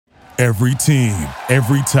Every team,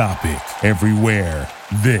 every topic, everywhere.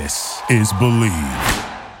 This is Believe.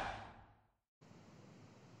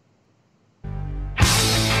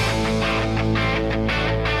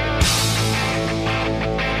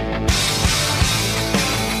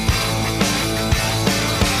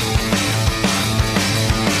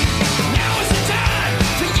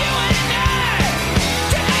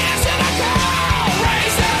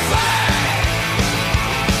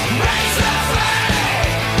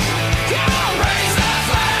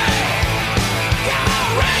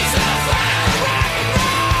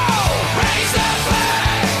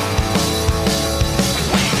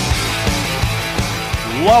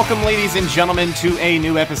 Welcome, ladies and gentlemen, to a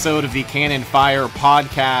new episode of the Cannon Fire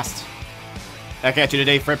Podcast. Back at you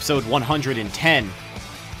today for episode 110.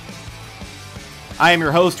 I am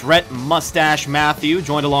your host, Rhett Mustache Matthew,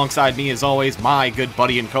 joined alongside me, as always, my good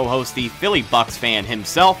buddy and co-host, the Philly Bucks fan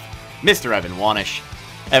himself, Mr. Evan Wanish.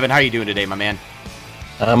 Evan, how are you doing today, my man?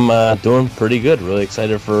 I'm doing pretty good. Really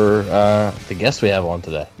excited for the guest we have on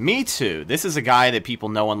today. Me too. This is a guy that people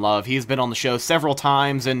know and love. He's been on the show several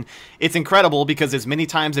times, and it's incredible because as many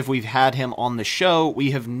times as we've had him on the show,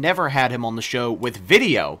 we have never had him on the show with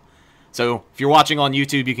video. So if you're watching on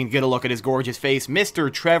YouTube, you can get a look at his gorgeous face.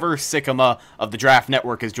 Mr. Trevor Sikkema of the Draft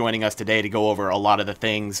Network is joining us today to go over a lot of the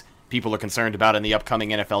things people are concerned about in the upcoming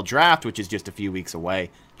NFL Draft, which is just a few weeks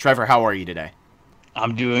away. Trevor, how are you today?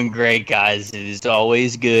 I'm doing great, guys. It is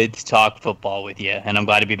always good to talk football with you, and I'm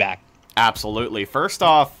glad to be back. Absolutely. First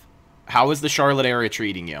off, how is the Charlotte area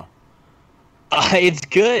treating you? It's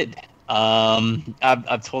good.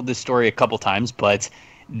 I've told this story a couple times, but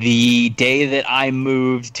the day that I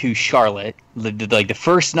moved to Charlotte, like the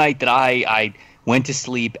first night that I went to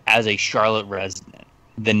sleep as a Charlotte resident,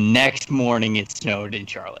 the next morning it snowed in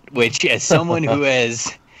Charlotte, which as someone who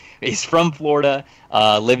is from Florida,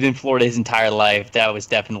 lived in Florida his entire life, that was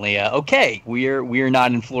definitely okay. We're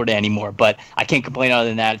not in Florida anymore, but I can't complain other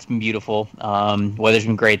than that. It's been beautiful. Weather's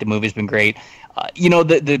been great. The movie's been great.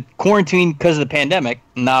 The quarantine because of the pandemic,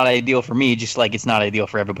 not ideal for me, just like it's not ideal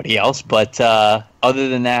for everybody else. But other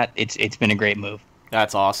than that, it's been a great move.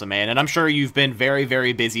 That's awesome, man. And I'm sure you've been very,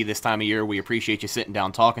 very busy this time of year. We appreciate you sitting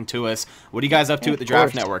down talking to us. What are you guys up to at the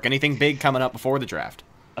Draft Network? Anything big coming up before the draft?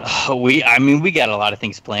 We got a lot of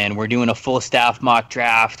things planned. We're doing a full staff mock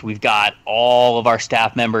draft. We've got all of our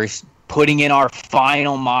staff members putting in our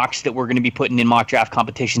final mocks that we're going to be putting in mock draft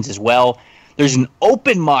competitions as well. There's an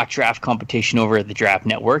open mock draft competition over at the Draft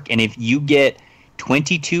Network, and if you get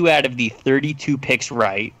 22 out of the 32 picks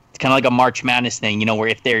right, it's kind of like a March Madness thing, where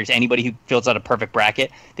if there's anybody who fills out a perfect bracket,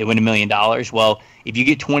 they win $1 million. Well, if you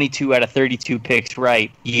get 22 out of 32 picks right,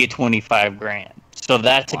 you get $25,000. So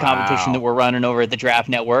that's a competition that we're running over at the Draft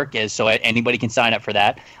Network, so anybody can sign up for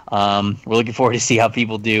that. We're looking forward to see how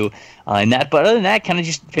people do in that. But other than that, kind of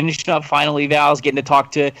just finishing up final evals, getting to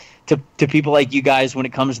talk to people like you guys when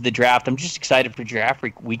it comes to the draft. I'm just excited for draft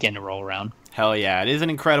weekend to roll around. Hell yeah. It is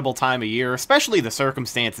an incredible time of year, especially the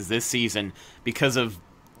circumstances this season because of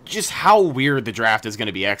just how weird the draft is going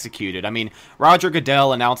to be executed. I mean, Roger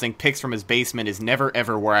Goodell announcing picks from his basement is never,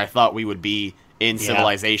 ever where I thought we would be in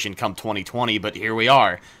civilization come 2020, but here we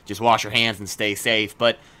are. Just wash your hands and stay safe.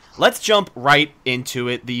 But let's jump right into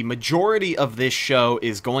it. The majority of this show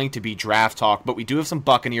is going to be draft talk, but we do have some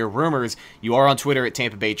Buccaneer rumors. You are on Twitter at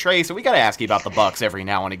Tampa Bay Trey, so we got to ask you about the Bucs every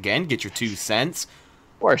now and again. Get your 2 cents.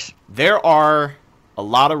 Of course. There are a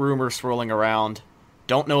lot of rumors swirling around.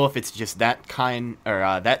 Don't know if it's just that kind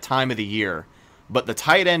or that time of the year, but the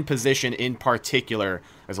tight end position in particular,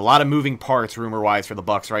 there's a lot of moving parts rumor-wise for the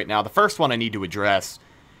Bucs right now. The first one I need to address,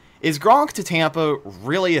 is Gronk to Tampa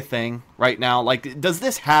really a thing right now? Like, does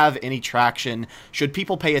this have any traction? Should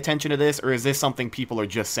people pay attention to this, or is this something people are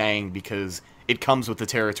just saying because it comes with the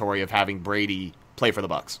territory of having Brady play for the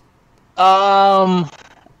Bucs?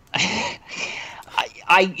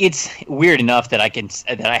 It's weird enough that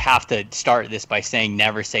I have to start this by saying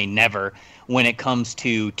never say never when it comes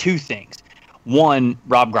to two things. One,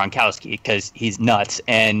 Rob Gronkowski, because he's nuts,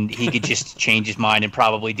 and he could just change his mind and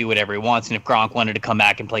probably do whatever he wants. And if Gronk wanted to come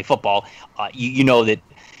back and play football, you know that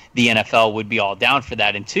the NFL would be all down for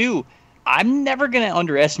that. And two, I'm never going to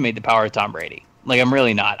underestimate the power of Tom Brady. Like, I'm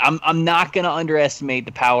really not. I'm not going to underestimate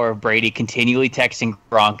the power of Brady continually texting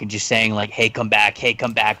Gronk and just saying, like, hey, come back,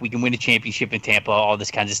 we can win a championship in Tampa, all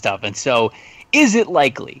this kinds of stuff. And so, is it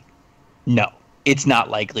likely? No. It's not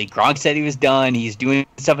likely. Gronk said he was done. He's doing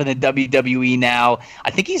stuff in the WWE now. I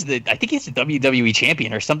think he's the WWE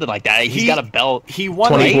champion or something like that. He's got a belt. He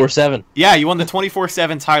won 24/7. Yeah, he won the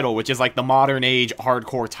 24/7 title, which is like the modern age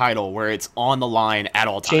hardcore title where it's on the line at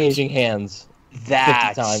all times. Changing hands.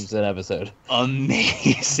 That's 50 times an episode.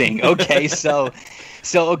 Amazing. Okay, so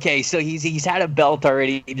So he's had a belt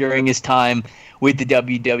already during his time with the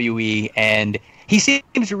WWE, and he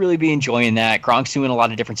seems to really be enjoying that. Gronk's doing a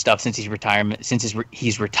lot of different stuff since he's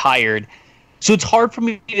retired. So it's hard for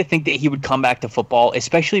me to think that he would come back to football,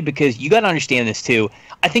 especially because you got to understand this too.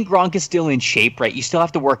 I think Gronk is still in shape, right? You still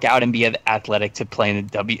have to work out and be athletic to play in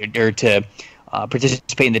the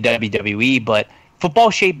participate in the WWE, but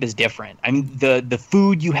football shape is different. I mean, the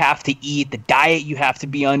food you have to eat, the diet you have to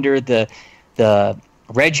be under, the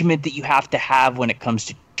regiment that you have to have when it comes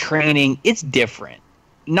to training, it's different.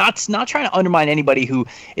 Not trying to undermine anybody who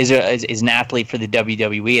is an athlete for the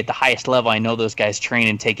WWE at the highest level. I know those guys train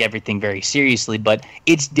and take everything very seriously, but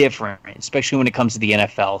it's different, especially when it comes to the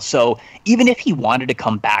NFL. So even if he wanted to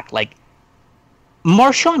come back, like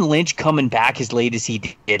Marshawn Lynch coming back as late as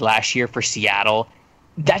he did last year for Seattle,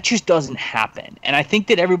 that just doesn't happen. And I think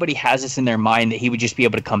that everybody has this in their mind that he would just be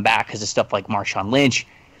able to come back because of stuff like Marshawn Lynch.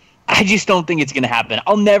 I just don't think it's going to happen.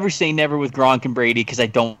 I'll never say never with Gronk and Brady because I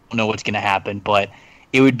don't know what's going to happen, but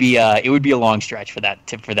it would be a long stretch for that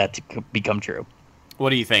to become true.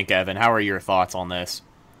 What do you think, Evan? How are your thoughts on this?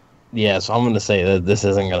 Yeah, so I'm going to say that this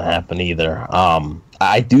isn't going to happen either.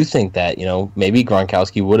 I do think that, maybe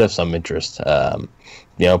Gronkowski would have some interest,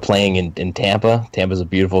 playing in Tampa. Tampa's a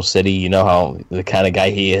beautiful city. You know how the kind of guy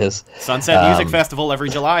he is. Sunset Music Festival every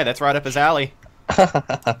July. That's right up his alley.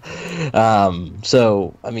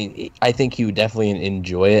 So, I mean, I think he would definitely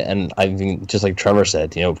enjoy it. And I mean, just like Trevor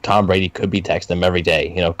said, Tom Brady could be texting him every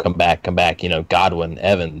day, come back, Godwin,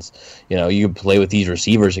 Evans, you could play with these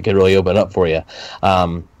receivers. It could really open up for you.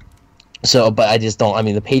 But I just don't. I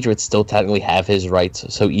mean, the Patriots still technically have his rights.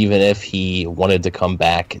 So even if he wanted to come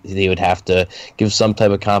back, they would have to give some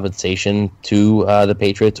type of compensation to the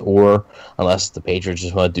Patriots, or unless the Patriots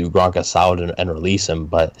just want to do Gronk a solid and release him.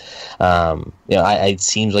 But it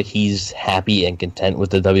seems like he's happy and content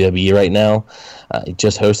with the WWE right now. He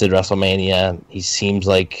just hosted WrestleMania. He seems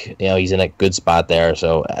like he's in a good spot there.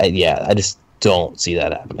 So I just don't see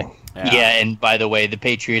that happening. Yeah, and by the way, the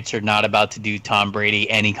Patriots are not about to do Tom Brady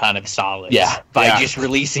any kind of solid by just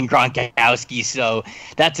releasing Gronkowski. So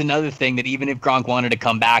that's another thing that even if Gronk wanted to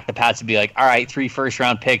come back, the Pats would be like, all right, 3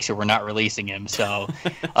 first-round picks, or we're not releasing him. So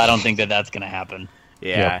I don't think that that's going to happen.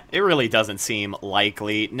 Yeah, It really doesn't seem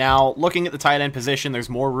likely. Now, looking at the tight end position, there's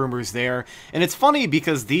more rumors there. And it's funny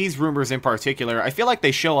because these rumors in particular, I feel like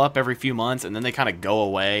they show up every few months, and then they kind of go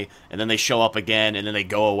away, and then they show up again, and then they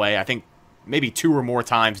go away. I think maybe 2 or more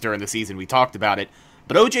times during the season we talked about it.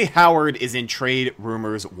 But O.J. Howard is in trade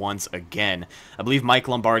rumors once again. I believe Mike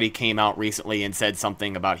Lombardi came out recently and said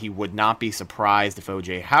something about he would not be surprised if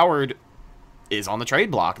O.J. Howard is on the trade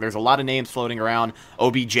block. There's a lot of names floating around.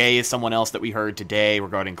 OBJ is someone else that we heard today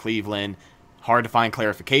regarding Cleveland. Hard to find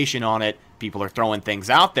clarification on it. People are throwing things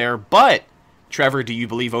out there. But, Trevor, do you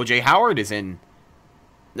believe O.J. Howard is in,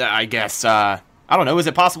 I guess, I don't know, is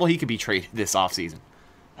it possible he could be traded this offseason?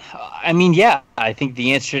 I mean, yeah, I think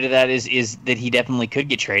the answer to that is that he definitely could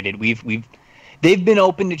get traded. They've been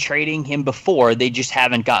open to trading him before. They just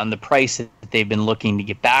haven't gotten the price that they've been looking to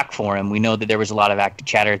get back for him. We know that there was a lot of active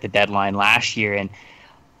chatter at the deadline last year, and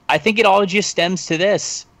I think it all just stems to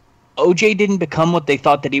this. OJ didn't become what they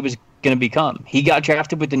thought that he was going to become. He got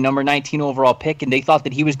drafted with the number 19 overall pick, and they thought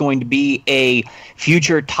that he was going to be a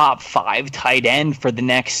future top 5 tight end for the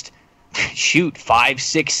next, 5,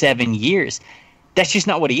 6, 7 years. That's just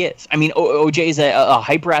not what he is. I mean, OJ is a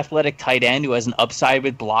hyper-athletic tight end who has an upside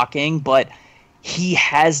with blocking, but he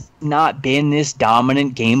has not been this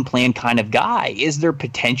dominant game plan kind of guy. Is there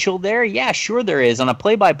potential there? Yeah, sure there is. On a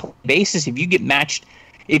play-by-play basis, if you get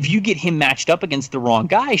him matched up against the wrong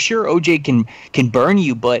guy, sure, OJ can burn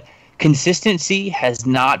you, but consistency has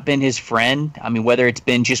not been his friend. I mean, whether it's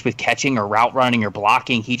been just with catching or route running or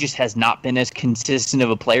blocking, he just has not been as consistent of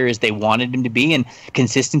a player as they wanted him to be. And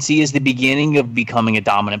consistency is the beginning of becoming a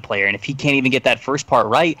dominant player. And if he can't even get that first part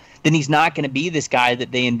right, then he's not going to be this guy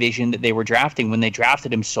that they envisioned that they were drafting when they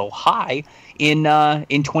drafted him so high in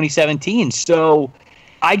 2017. So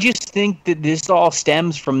I just think that this all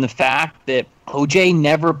stems from the fact that OJ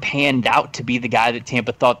never panned out to be the guy that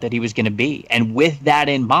Tampa thought that he was going to be. And with that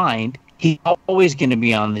in mind, he's always going to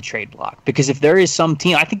be on the trade block. Because if there is some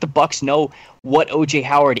team, I think the Bucs know what OJ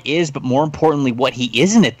Howard is, but more importantly, what he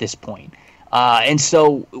isn't at this point. And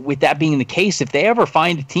so with that being the case, if they ever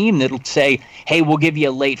find a team that'll say, hey, we'll give you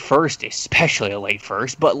a late first, especially a late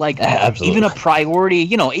first, but like even a priority,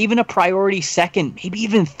 even a priority second, maybe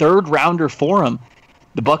even third rounder for him,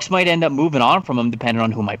 the Bucs might end up moving on from him depending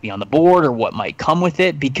on who might be on the board or what might come with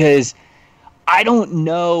it, because I don't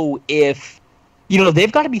know if,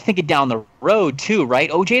 they've got to be thinking down the road too, right?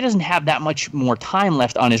 OJ doesn't have that much more time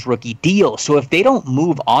left on his rookie deal. So if they don't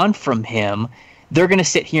move on from him, they're going to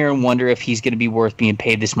sit here and wonder if he's going to be worth being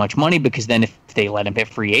paid this much money, because then if they let him hit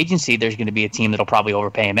free agency, there's going to be a team that'll probably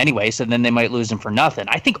overpay him anyway, so then they might lose him for nothing.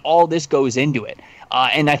 I think all this goes into it.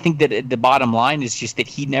 And I think that the bottom line is just that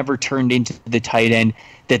he never turned into the tight end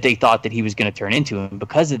that they thought that he was going to turn into. And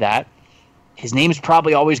because of that, his name is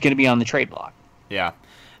probably always going to be on the trade block. Yeah.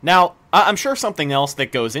 Now, I'm sure something else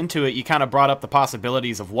that goes into it, you kind of brought up the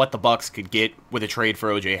possibilities of what the Bucks could get with a trade for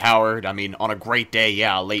O.J. Howard. I mean, on a great day,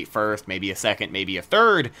 yeah, a late first, maybe a second, maybe a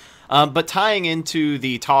third. But tying into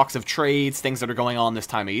the talks of trades, things that are going on this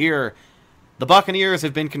time of year, the Buccaneers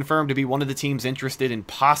have been confirmed to be one of the teams interested in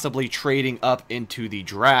possibly trading up into the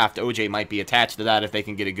draft. O.J. might be attached to that if they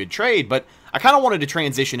can get a good trade, but I kind of wanted to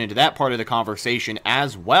transition into that part of the conversation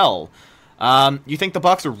as well. You think the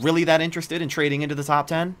Bucks are really that interested in trading into the top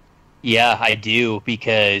 10? Yeah, I do,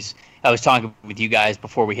 because I was talking with you guys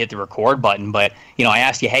before we hit the record button, but I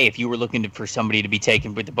asked you, hey, if you were looking for somebody to be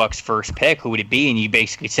taken with the Bucks' first pick, who would it be? And you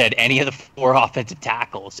basically said any of the 4 offensive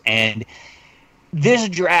tackles. And this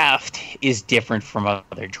draft is different from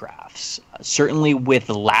other drafts. Certainly with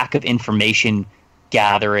the lack of information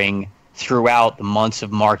gathering throughout the months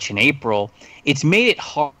of March and April, it's made it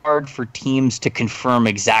hard for teams to confirm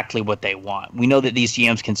exactly what they want. We know that these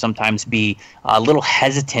GMs can sometimes be a little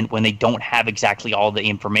hesitant when they don't have exactly all the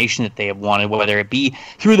information that they have wanted, whether it be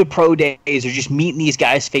through the pro days or just meeting these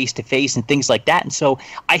guys face to face and things like that. And so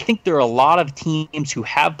I think there are a lot of teams who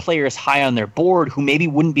have players high on their board who maybe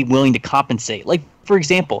wouldn't be willing to compensate. Like, for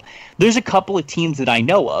example, there's a couple of teams that I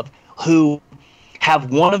know of who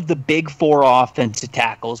have one of the big 4 offensive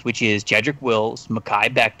tackles, which is Jedrick Wills,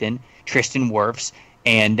 Mekhi Becton, Tristan Wirfs,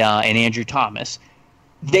 and Andrew Thomas.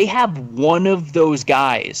 They have one of those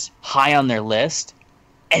guys high on their list,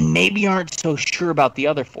 and maybe aren't so sure about the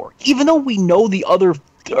other 4. Even though we know the other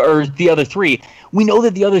 3, we know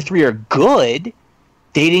that the other 3 are good.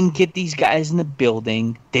 They didn't get these guys in the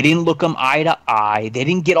building. They didn't look them eye to eye. They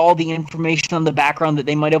didn't get all the information on the background that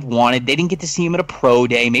they might have wanted. They didn't get to see him at a pro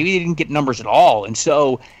day. Maybe they didn't get numbers at all. And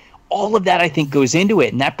so all of that, I think, goes into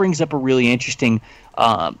it. And that brings up a really interesting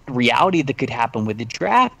reality that could happen with the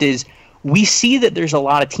draft is we see that there's a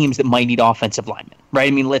lot of teams that might need offensive linemen, right?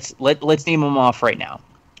 I mean, let's name them off right now,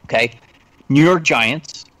 okay? New York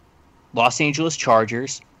Giants, Los Angeles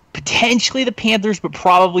Chargers, potentially the Panthers, but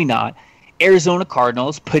probably not. Arizona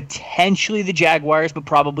Cardinals, potentially the Jaguars, but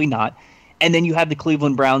probably not. And then you have the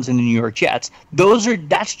Cleveland Browns and the New York Jets.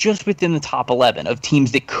 That's just within the top 11 of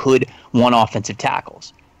teams that could want offensive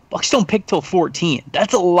tackles. Bucks don't pick till 14.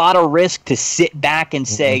 That's a lot of risk to sit back and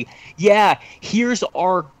say, yeah, here's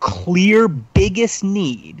our clear biggest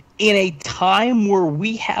need in a time where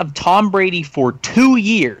we have Tom Brady for 2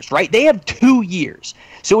 years, right? They have 2 years.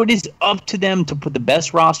 So it is up to them to put the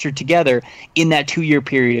best roster together in that 2-year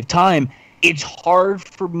period of time. It's hard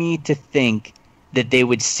for me to think that they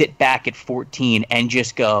would sit back at 14 and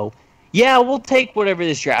just go, yeah, we'll take whatever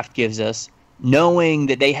this draft gives us, knowing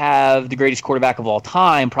that they have the greatest quarterback of all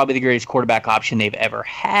time, probably the greatest quarterback option they've ever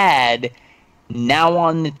had, now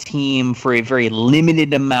on the team for a very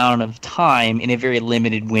limited amount of time in a very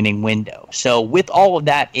limited winning window. So with all of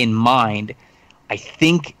that in mind, I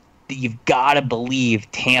think that you've got to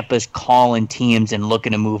believe Tampa's calling teams and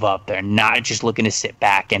looking to move up. They're not just looking to sit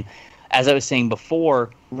back. And as I was saying before,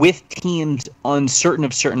 with teams uncertain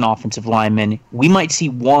of certain offensive linemen, we might see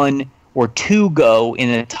 1 or 2 go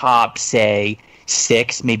in the top, say,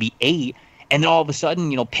 6, maybe 8, and then all of a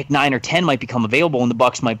sudden, pick 9 or 10 might become available, and the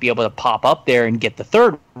Bucks might be able to pop up there and get the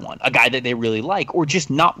third one, a guy that they really like, or just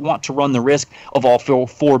not want to run the risk of all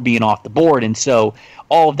 4 being off the board. And so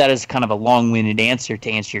all of that is kind of a long-winded answer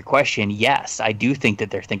to answer your question. Yes, I do think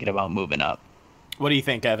that they're thinking about moving up. What do you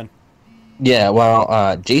think, Evan? Yeah,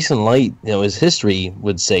 well, Jason Light, his history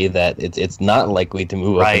would say that it's not likely to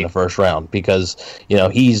move up in the first round because,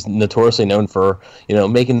 he's notoriously known for,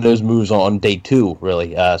 making those moves on day 2,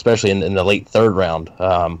 really, especially in the late 3rd round.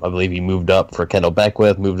 I believe he moved up for Kendall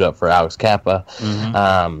Beckwith, moved up for Alex Kappa.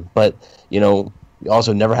 But, you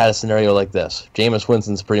also never had a scenario like this. Jameis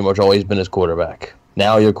Winston's pretty much always been his quarterback.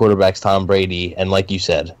 Now your quarterback's Tom Brady, and like you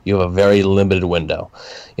said, you have a very limited window,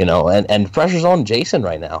 and pressure's on Jason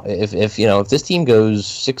right now. If this team goes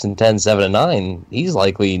 6-10, 7-9, he's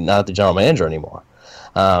likely not the general manager anymore.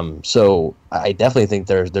 So I definitely think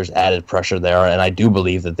there's added pressure there, and I do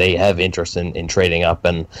believe that they have interest in trading up.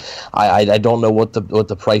 And I don't know what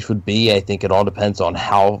the price would be. I think it all depends on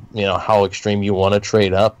how extreme you want to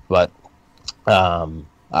trade up, but.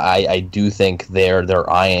 I do think they're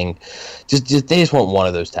eyeing just they just want one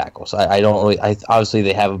of those tackles. I don't really. Obviously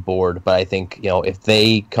they have a board, but I think if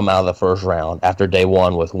they come out of the first round after day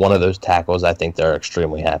 1 with one of those tackles, I think they're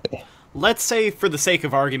extremely happy. Let's say, for the sake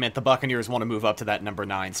of argument, the Buccaneers want to move up to that number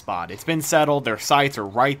 9 spot. It's been settled. Their sights are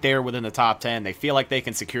right there within the top 10. They feel like they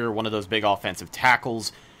can secure one of those big offensive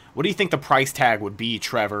tackles. What do you think the price tag would be,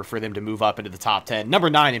 Trevor, for them to move up into the top 10? Number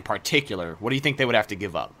 9 in particular, what do you think they would have to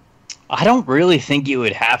give up? I don't really think it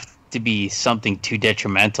would have to be something too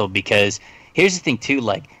detrimental, because here's the thing, too.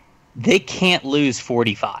 Like, they can't lose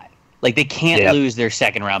 45. Like, they can't lose their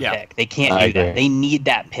second-round pick. They can't do that. They need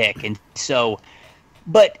that pick. And so...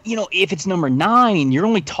 But, if it's number 9, you're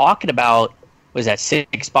only talking about, what is that,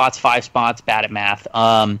 6 spots, 5 spots, bad at math.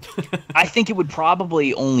 I think it would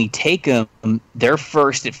probably only take them their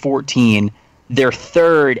first at 14, their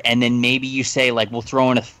third, and then maybe you say, like, we'll throw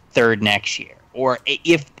in a third next year. Or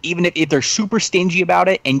if they're super stingy about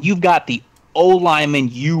it and you've got the O-lineman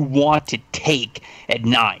you want to take at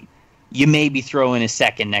 9, you maybe throw in a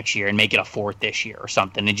second next year and make it a fourth this year or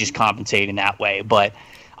something and just compensate in that way. But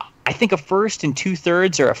I think a first and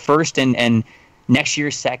 2/3 or a first and next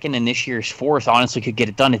year's second and this year's fourth honestly could get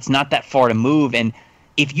it done. It's not that far to move. And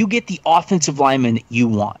if you get the offensive lineman that you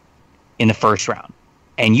want in the first round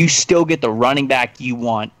and you still get the running back you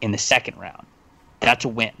want in the second round, that's a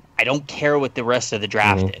win. I don't care what the rest of the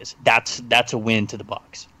draft is. That's a win to the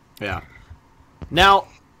Bucs. Yeah. Now,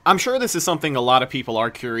 I'm sure this is something a lot of people are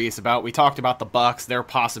curious about. We talked about the Bucs, their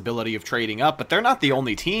possibility of trading up, but they're not the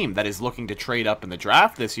only team that is looking to trade up in the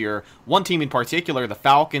draft this year. One team in particular, the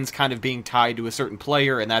Falcons, kind of being tied to a certain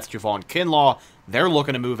player, and that's Javon Kinlaw. They're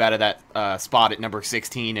looking to move out of that spot at number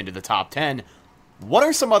 16 into the top 10. What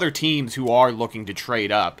are some other teams who are looking to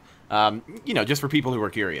trade up? Just for people who are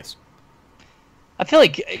curious. I feel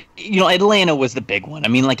like, Atlanta was the big one. I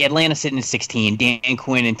mean, like, Atlanta sitting at 16, Dan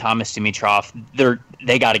Quinn and Thomas Dimitroff,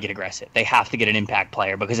 they got to get aggressive. They have to get an impact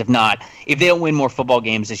player, because if not, if they don't win more football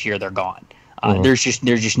games this year, they're gone. There's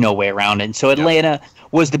just no way around it. And so Atlanta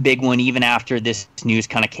was the big one. Even after this news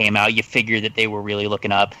kind of came out, you figured that they were really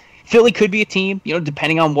looking up. Philly could be a team,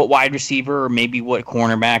 depending on what wide receiver or maybe what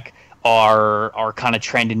cornerback are kind of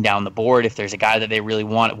trending down the board. If there's a guy that they really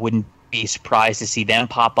want, it wouldn't be surprised to see them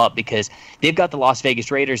pop up, because they've got the Las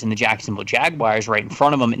Vegas Raiders and the Jacksonville Jaguars right in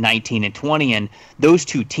front of them at 19 and 20, and those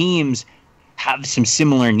two teams have some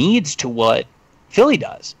similar needs to what Philly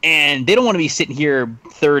does, and they don't want to be sitting here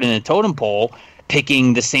third in the totem pole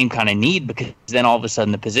picking the same kind of need, because then all of a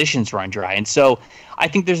sudden the positions run dry. And so I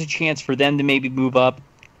think there's a chance for them to maybe move up.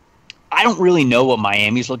 I don't really know what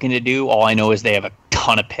Miami's looking to do. All I know is they have a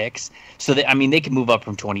ton of picks. So, they can move up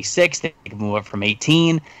from 26. They can move up from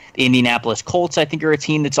 18. The Indianapolis Colts, I think, are a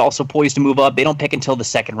team that's also poised to move up. They don't pick until the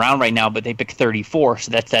second round right now, but they pick 34.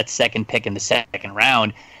 So that's that second pick in the second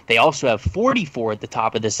round. They also have 44 at the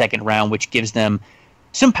top of the second round, which gives them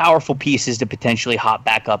some powerful pieces to potentially hop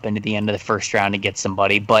back up into the end of the first round and get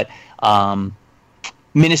somebody. But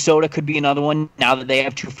Minnesota could be another one. Now that they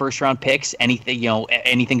have 2 first-round picks,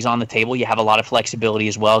 anything's on the table. You have a lot of flexibility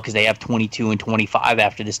as well, because they have 22 and 25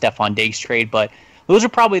 after the Stephon Diggs trade. But those are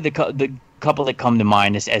probably the couple that come to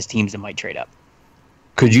mind as teams that might trade up.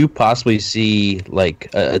 Could you possibly see like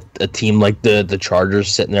a team like the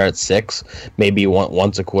Chargers sitting there at 6, maybe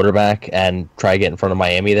once a quarterback, and try to get in front of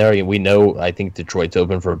Miami there? We know, I think Detroit's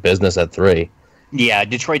open for business at 3. Yeah,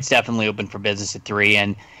 Detroit's definitely open for business at 3,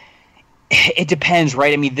 and it depends,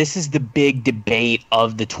 right? I mean, this is the big debate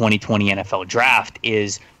of the 2020 NFL draft,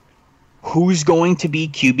 is who's going to be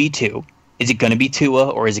QB2? Is it going to be Tua,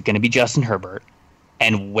 or is it going to be Justin Herbert?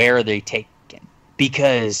 And where are they taken?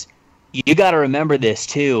 Because you got to remember this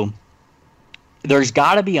too. There's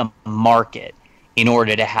got to be a market in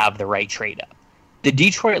order to have the right trade up. The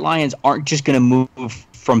Detroit Lions aren't just going to move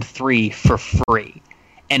from 3 for free.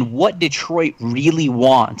 And what Detroit really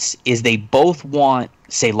wants is they both want,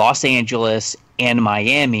 say, Los Angeles and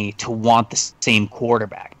Miami to want the same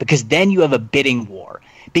quarterback, because then you have a bidding war.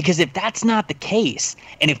 Because if that's not the case,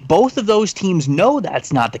 and if both of those teams know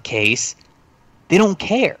that's not the case, they don't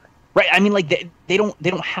care. Right? I mean, like, they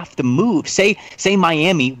don't have to move. Say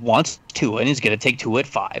Miami wants Tua and is going to take Tua at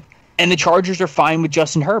 5, and the Chargers are fine with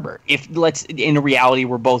Justin Herbert. In a reality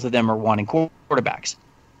where both of them are wanting quarterbacks,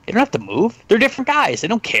 they don't have to move. They're different guys. They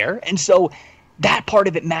don't care. And so that part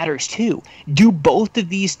of it matters too. Do both of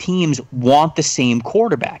these teams want the same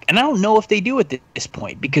quarterback? And I don't know if they do at this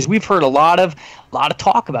point, because we've heard a lot of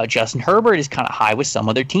talk about Justin Herbert is kind of high with some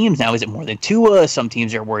other teams. Now, is it more than Tua? Some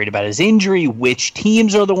teams are worried about his injury. Which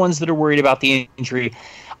teams are the ones that are worried about the injury?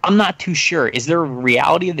 I'm not too sure. Is there a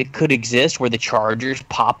reality that could exist where the Chargers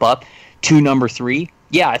pop up to number 3?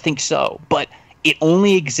 Yeah, I think so. But it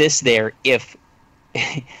only exists there if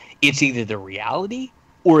it's either the reality,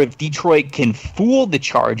 or if Detroit can fool the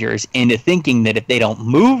Chargers into thinking that if they don't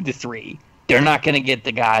move to 3, they're not going to get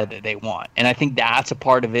the guy that they want. And I think that's a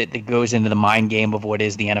part of it that goes into the mind game of what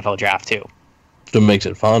is the NFL draft too. It makes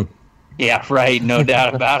it fun. Yeah, right. No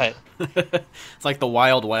doubt about it. It's like the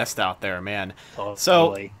Wild West out there, man. Totally.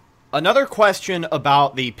 So, another question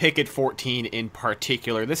about the pick at 14 in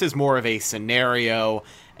particular. This is more of a scenario,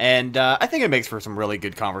 and I think it makes for some really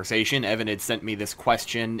good conversation. Evan had sent me this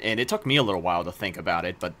question, and it took me a little while to think about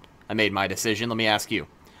it, but I made my decision. Let me ask you.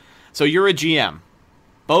 So you're a GM.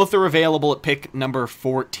 Both are available at pick number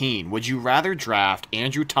 14. Would you rather draft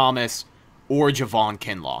Andrew Thomas or Javon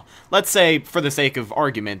Kinlaw? Let's say, for the sake of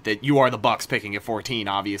argument, that you are the Bucs picking at 14,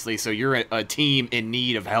 obviously, so you're a team in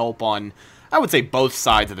need of help on, I would say, both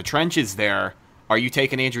sides of the trenches there. Are you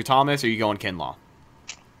taking Andrew Thomas, or are you going Kinlaw?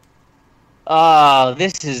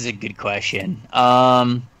 This is a good question.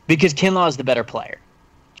 Because Kinlaw is the better player.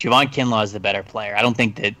 Javon Kinlaw is the better player. I don't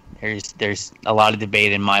think that there's a lot of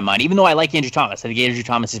debate in my mind, even though I like Andrew Thomas. I think Andrew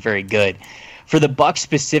Thomas is very good. For the Bucs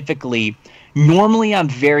specifically, normally I'm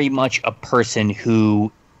very much a person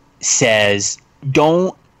who says,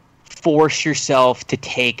 don't force yourself to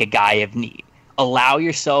take a guy of need. Allow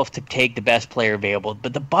yourself to take the best player available.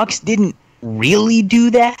 But the Bucs didn't really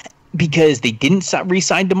do that because they didn't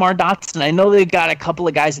re-sign DeMar Dotson. I know they've got a couple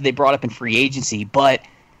of guys that they brought up in free agency, but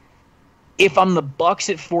if I'm the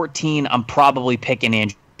Bucs at 14, I'm probably picking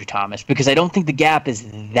Andrew Thomas because I don't think the gap is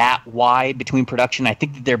that wide between production. I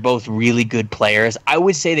think that they're both really good players. I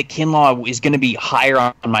would say that Kinlaw is going to be higher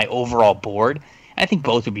on my overall board. I think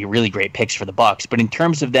both would be really great picks for the Bucs, but in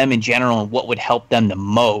terms of them in general and what would help them the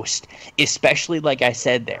most, especially like I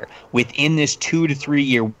said there, within this 2 to 3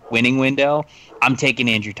 year winning window, I'm taking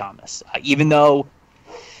Andrew Thomas. Even though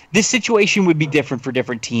this situation would be different for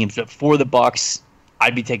different teams, but for the Bucs,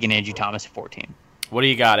 I'd be taking Andrew Thomas at 14. What do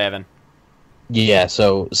you got, Evan? Yeah,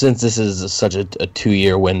 so since this is such a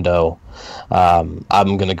 2-year window, I'm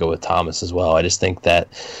going to go with Thomas as well. I just think that,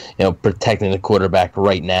 protecting the quarterback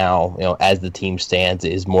right now, as the team stands,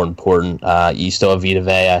 is more important. You still have Vita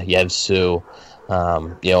Vea, you have Sue,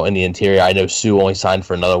 in the interior. I know Sue only signed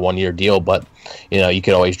for another 1-year deal, but, you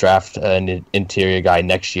could always draft an interior guy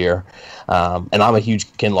next year. And I'm a huge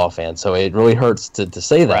Kinlaw fan, so it really hurts to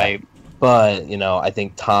say that. Right. But, I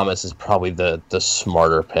think Thomas is probably the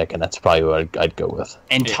smarter pick, and that's probably what I'd go with.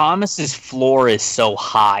 And Thomas's floor is so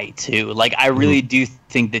high, too. Like, I really do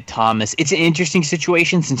think that Thomas... It's an interesting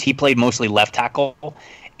situation since he played mostly left tackle.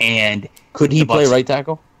 And could he play right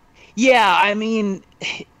tackle? Yeah, I mean,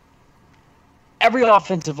 every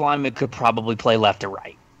offensive lineman could probably play left or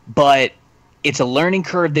right. But it's a learning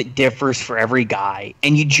curve that differs for every guy,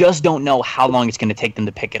 and you just don't know how long it's going to take them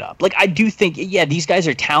to pick it up. Like, I do think, these guys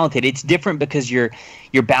are talented. It's different because you're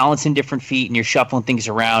balancing different feet and you're shuffling things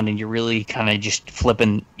around and you're really kind of just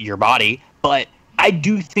flipping your body. But I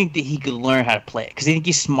do think that he could learn how to play it because I think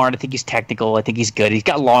he's smart. I think he's technical. I think he's good. He's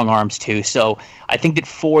got long arms too. So I think that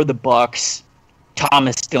for the Bucs,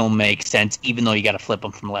 Thomas still makes sense, even though you got to flip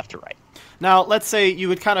him from left to right. Now, let's say you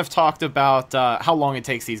had kind of talked about how long it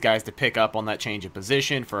takes these guys to pick up on that change of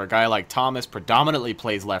position. For a guy like Thomas, predominantly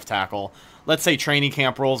plays left tackle. Let's say training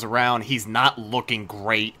camp rolls around, he's not looking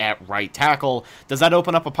great at right tackle. Does that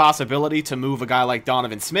open up a possibility to move a guy like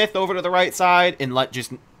Donovan Smith over to the right side and let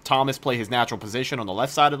just Thomas play his natural position on the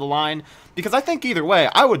left side of the line? Because I think either way,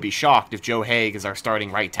 I would be shocked if Joe Haeg is our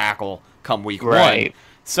starting right tackle come week one.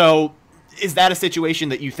 So is that a situation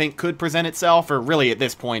that you think could present itself, or really at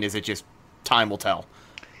this point is it just time will tell?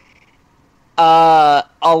 A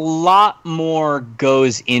lot more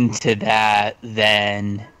goes into that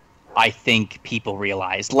than I think people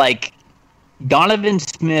realize. Like, Donovan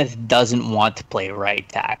Smith doesn't want to play right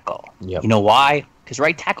tackle. Yep. You know why? Because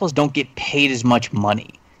right tackles don't get paid as much money.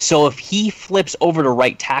 So if he flips over to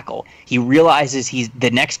right tackle, he realizes the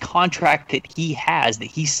next contract that he has, that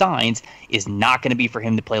he signs, is not going to be for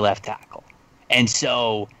him to play left tackle. And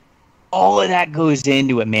so all of that goes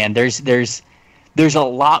into it, man. There's a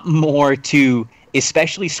lot more to,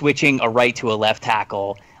 especially switching a right to a left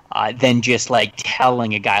tackle, than just like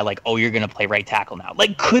telling a guy like, oh, you're going to play right tackle now.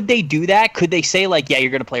 Like, could they do that? Could they say like, yeah,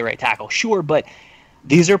 you're going to play right tackle? Sure, but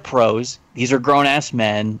these are pros. These are grown ass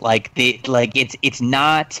men. It's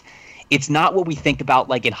not what we think about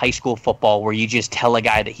like in high school football where you just tell a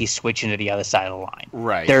guy that he's switching to the other side of the line.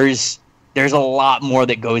 Right. There's a lot more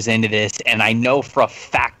that goes into this, and I know for a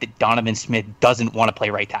fact that Donovan Smith doesn't want to play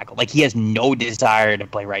right tackle. Like, he has no desire to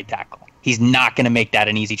play right tackle. He's not going to make that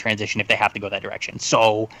an easy transition if they have to go that direction.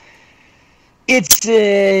 So it's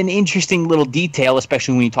an interesting little detail,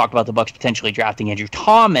 especially when you talk about the Bucs potentially drafting Andrew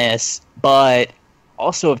Thomas. But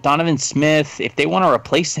also, if Donovan Smith, if they want to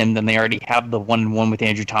replace him, then they already have the 1-1 with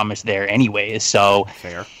Andrew Thomas there anyways. So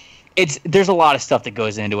fair. there's a lot of stuff that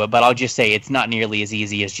goes into it, but I'll just say it's not nearly as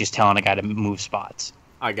easy as just telling a guy to move spots.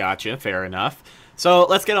 I gotcha. Fair enough. So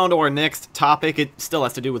let's get on to our next topic. It still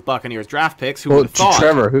has to do with Buccaneers draft picks. Who would have thought?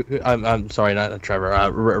 Trevor, I'm sorry, not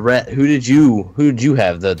Trevor. Rhett, who did you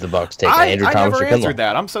have the Bucs take? Andrew I Thomas never or Kinlaw? answered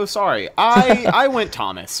that. I'm so sorry. I went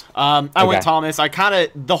Thomas. Went Thomas.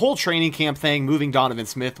 The whole training camp thing, moving Donovan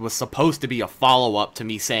Smith, was supposed to be a follow up to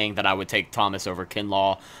me saying that I would take Thomas over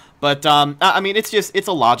Kinlaw. But I mean, it's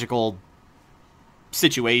a logical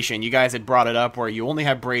situation. You guys had brought it up where you only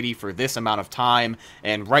have Brady for this amount of time,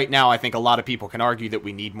 and right now I think a lot of people can argue that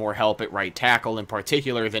we need more help at right tackle in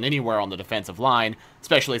particular than anywhere on the defensive line,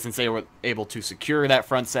 especially since they were able to secure that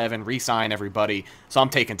front seven, re-sign everybody. So I'm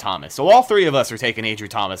taking Thomas. So all three of us are taking Andrew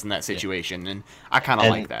Thomas in that situation, and I kind of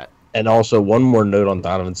like that. And also, one more note on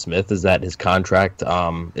Donovan Smith is that his contract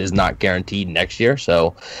is not guaranteed next year,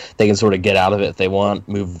 so they can sort of get out of it if they want.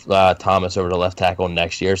 Move Thomas over to left tackle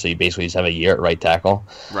next year, so you basically just have a year at right tackle,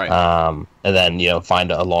 right? And then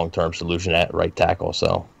find a long-term solution at right tackle.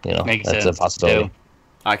 So Makes that's sense a possibility. too.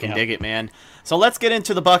 I can dig it, man. So let's get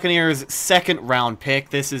into the Buccaneers' second round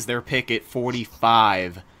pick. This is their pick at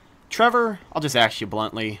 45. Trevor, I'll just ask you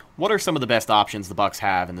bluntly, what are some of the best options the Bucs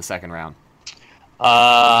have in the second round?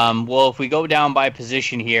 Well, if we go down by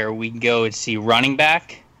position here, we can go and see running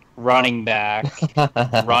back, running back,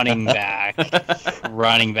 running back,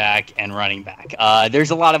 running back, and running back.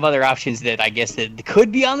 There's a lot of other options that I guess that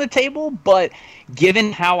could be on the table, but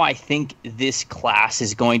given how I think this class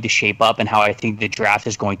is going to shape up and how I think the draft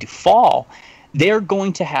is going to fall, they're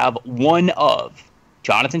going to have one of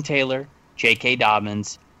Jonathan Taylor, J.K.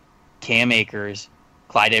 Dobbins, Cam Akers,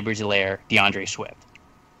 Clyde Edwards-Helaire, DeAndre Swift.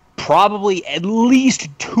 Probably at least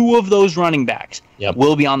two of those running backs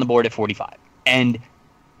will be on the board at 45. And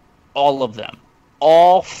all of them,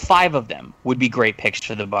 all five of them would be great picks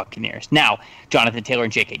for the Buccaneers. Now, Jonathan Taylor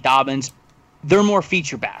and J.K. Dobbins, they're more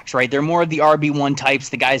feature backs, right? They're more of the RB1 types,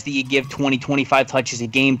 the guys that you give 20, 25 touches a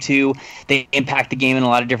game to. They impact the game in a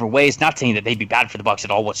lot of different ways. Not saying that they'd be bad for the Bucs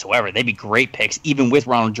at all whatsoever. They'd be great picks, even with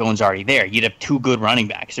Ronald Jones already there. You'd have two good running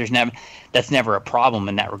backs. That's never a problem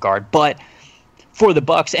in that regard. But for the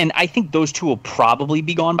Bucs, and I think those two will probably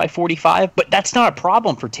be gone by 45, but that's not a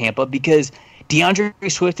problem for Tampa because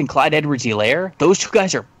DeAndre Swift and Clyde Edwards-Helaire, those two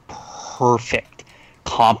guys are perfect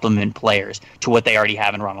complement players to what they already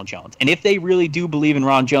have in Ronald Jones. And if they really do believe in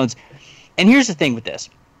Ronald Jones, and here's the thing with this,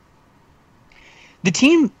 the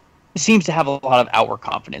team seems to have a lot of outward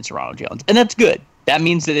confidence in Ronald Jones, and that's good. That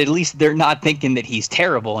means that at least they're not thinking that he's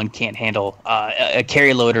terrible and can't handle a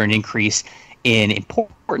carry load or an increase in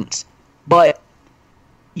importance. But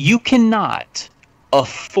you cannot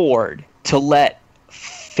afford to let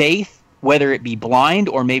faith, whether it be blind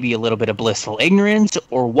or maybe a little bit of blissful ignorance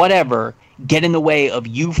or whatever, get in the way of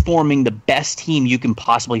you forming the best team you can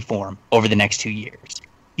possibly form over the next 2 years.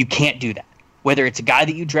 You can't do that. Whether it's a guy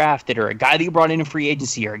that you drafted or a guy that you brought in a free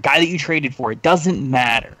agency or a guy that you traded for, it doesn't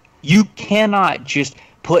matter. You cannot just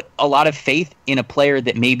put a lot of faith in a player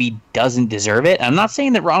that maybe doesn't deserve it. I'm not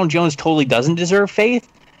saying that Ronald Jones totally doesn't deserve faith,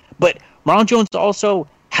 but Ronald Jones also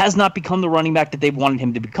has not become the running back that they've wanted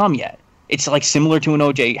him to become yet. It's like similar to an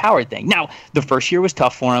O.J. Howard thing. Now, the first year was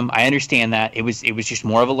tough for him. I understand that. It was just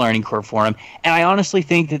more of a learning curve for him. And I honestly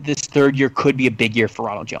think that this third year could be a big year for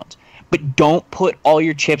Ronald Jones. But don't put all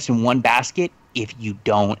your chips in one basket if you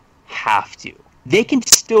don't have to. They can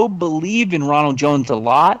still believe in Ronald Jones a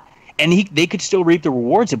lot, and they could still reap the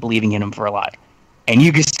rewards of believing in him for a lot. And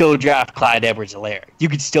you could still draft Clyde Edwards-Helaire. You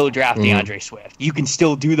could still draft DeAndre Swift. You can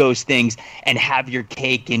still do those things and have your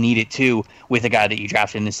cake and eat it too with a guy that you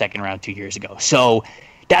drafted in the second round 2 years ago. So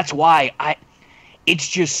that's why it's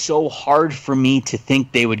just so hard for me to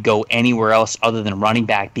think they would go anywhere else other than running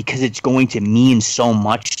back because it's going to mean so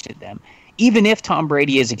much to them. Even if Tom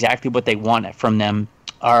Brady is exactly what they want from them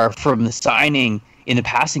or from the signing in the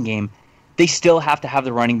passing game, they still have to have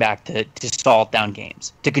the running back to salt down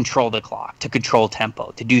games, to control the clock, to control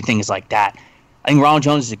tempo, to do things like that. I think Ronald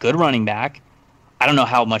Jones is a good running back. I don't know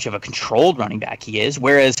how much of a controlled running back he is,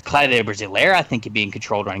 whereas Clyde Edwards-Helaire, I think, could be a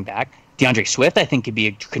controlled running back. DeAndre Swift, I think, could be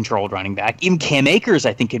a controlled running back. Even Cam Akers,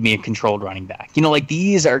 I think, could be a controlled running back.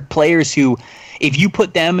 These are players who, if you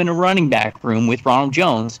put them in a running back room with Ronald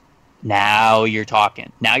Jones, now you're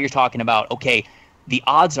talking. Now you're talking about, okay, the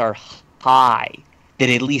odds are high that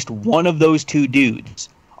at least one of those two dudes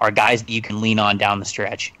are guys that you can lean on down the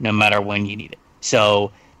stretch no matter when you need it.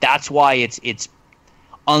 So that's why it's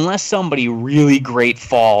unless somebody really great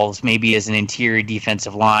falls, maybe as an interior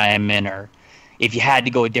defensive lineman, or if you had to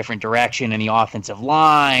go a different direction in the offensive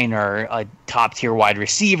line or a top-tier wide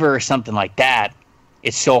receiver or something like that,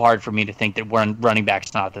 it's so hard for me to think that running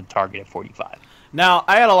back's not the target at 45. Now,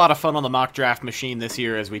 I had a lot of fun on the mock draft machine this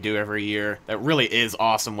year, as we do every year. That really is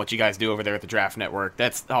awesome what you guys do over there at the Draft Network.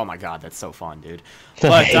 Oh my god, that's so fun, dude.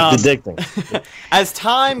 But It's addicting. as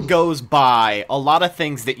time goes by, a lot of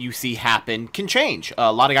things that you see happen can change.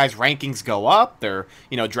 A lot of guys' rankings go up. Their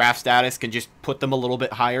draft status can just put them a little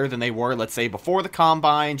bit higher than they were, let's say, before the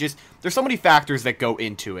combine. There's so many factors that go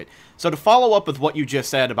into it. So to follow up with what you just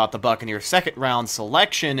said about the Buccaneers' second-round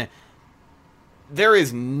selection, there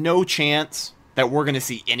is no chance that we're going to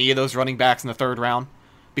see any of those running backs in the third round.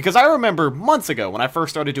 Because I remember months ago when I first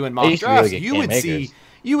started doing mock drafts, you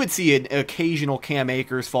would see an occasional Cam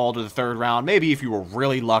Akers fall to the third round, maybe if you were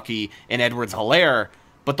really lucky, in Edwards-Helaire.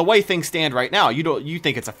 But the way things stand right now, you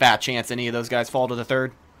think it's a fat chance any of those guys fall to the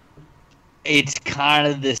third? It's kind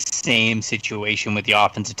of the same situation with the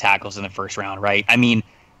offensive tackles in the first round, right? I mean,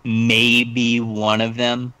 maybe one of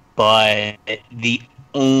them, but the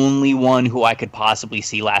only one who I could possibly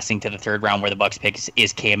see lasting to the third round where the Bucs pick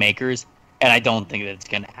is Cam Akers, and I don't think that it's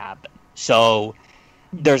going to happen. So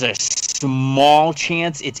there's a small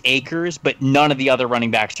chance it's Akers, but none of the other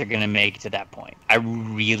running backs are going to make it to that point. I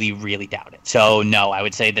really, really doubt it. So no, I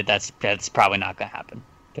would say that's probably not going to happen.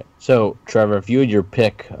 Okay. So Trevor, if you had your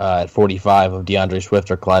pick at 45 of DeAndre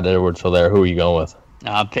Swift or Clyde Edwards-Helaire, who are you going with?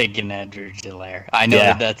 I'm picking Edwards-Helaire. I know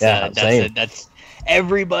that's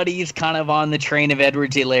everybody's kind of on the train of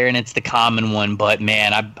Edwards-Helaire, and it's the common one. But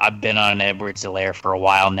man, I've been on Edwards-Helaire for a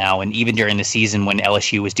while now, and even during the season when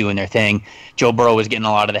LSU was doing their thing, Joe Burrow was getting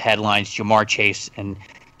a lot of the headlines. Jamar Chase and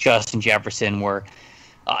Justin Jefferson were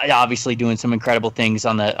obviously doing some incredible things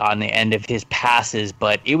on the end of his passes,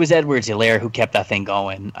 but it was Edwards-Helaire who kept that thing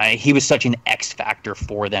going. He was such an X factor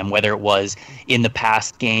for them, whether it was in the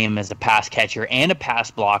pass game as a pass catcher and a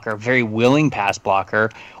pass blocker, very willing pass blocker,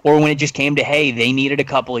 or when it just came to, hey, they needed a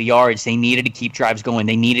couple of yards, they needed to keep drives going,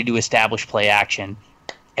 they needed to establish play action.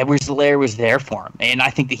 Edwards-Helaire was there for him, and I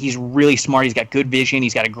think that he's really smart. He's got good vision.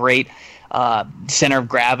 He's got a great center of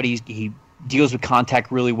gravity. He deals with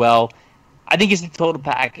contact really well. I think it's the total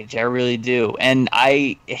package. I really do. And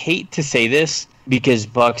I hate to say this because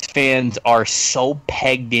Bucs fans are so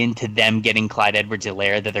pegged into them getting Clyde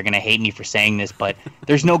Edwards-Helaire that they're going to hate me for saying this, but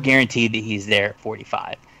there's no guarantee that he's there at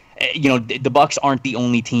 45. The Bucs aren't the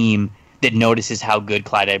only team that notices how good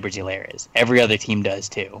Clyde Edwards-Helaire is. Every other team does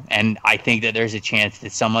too. And I think that there's a chance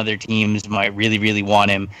that some other teams might really, really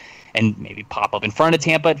want him and maybe pop up in front of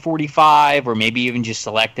Tampa at 45 or maybe even just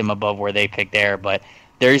select him above where they pick there. But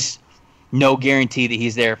there's no guarantee that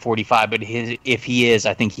he's there at 45, but if he is,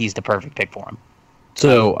 I think he's the perfect pick for him.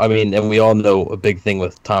 So, I mean, and we all know a big thing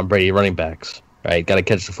with Tom Brady running backs, right? Got to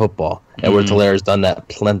catch the football. Mm-hmm. Edwards-Helaire has done that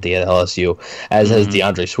plenty at LSU, as has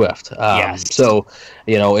DeAndre Swift. Yes. So,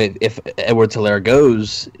 if Edwards-Helaire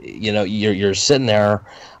goes, you're sitting there.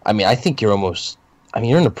 I mean, I think you're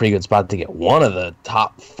in a pretty good spot to get one of the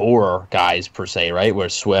top four guys per se, right? Where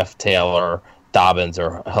Swift, Taylor, Dobbins,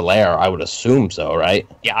 or Helaire, I would assume so, right?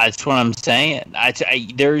 Yeah, that's what I'm saying.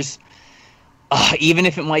 There's even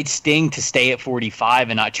if it might sting to stay at 45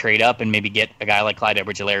 and not trade up and maybe get a guy like Clyde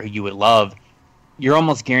Edwards-Helaire who you would love, you're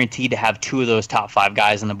almost guaranteed to have two of those top five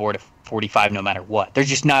guys on the board at 45 no matter what. There's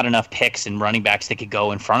just not enough picks and running backs that could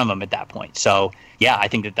go in front of them at that point. So, yeah, I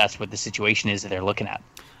think that's what the situation is that they're looking at.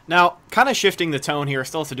 Now, kind of shifting the tone here,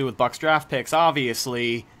 still to do with Bucs draft picks,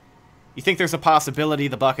 obviously. You think there's a possibility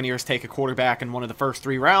the Buccaneers take a quarterback in one of the first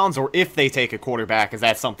 3 rounds, or if they take a quarterback, is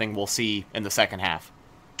that something we'll see in the second half?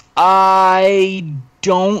 I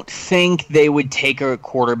don't think they would take a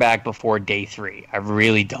quarterback before day 3. I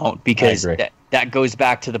really don't, because that goes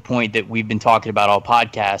back to the point that we've been talking about all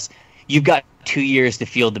podcasts. You've got 2 years to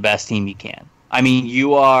field the best team you can. I mean,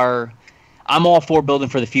 I'm all for building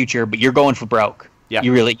for the future, but you're going for broke. Yeah.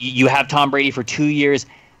 You have Tom Brady for 2 years.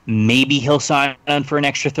 Maybe he'll sign on for an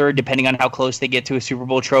extra third, depending on how close they get to a Super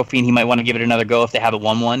Bowl trophy, and he might want to give it another go if they haven't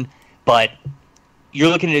won one. But you're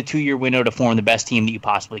looking at a 2-year window to form the best team that you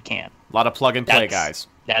possibly can. A lot of plug-and-play guys.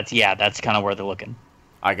 That's kind of where they're looking.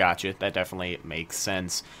 I got you. That definitely makes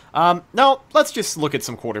sense. Now, let's just look at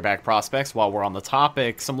some quarterback prospects while we're on the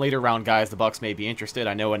topic. Some later-round guys the Bucs may be interested.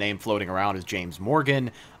 I know a name floating around is James Morgan.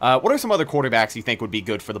 What are some other quarterbacks you think would be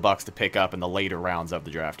good for the Bucs to pick up in the later rounds of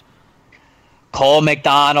the draft? Cole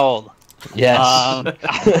McDonald. Yes.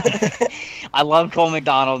 I love Cole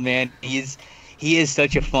McDonald, man. He is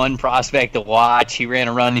such a fun prospect to watch. He ran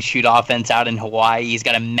a run and shoot offense out in Hawaii. He's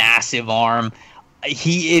got a massive arm.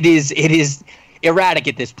 It is erratic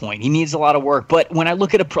at this point. He needs a lot of work. But when I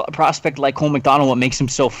look at a prospect like Cole McDonald, what makes him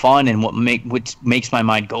so fun and what makes my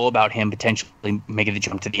mind go about him potentially making the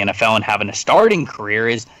jump to the NFL and having a starting career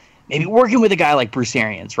is Maybe working with a guy like Bruce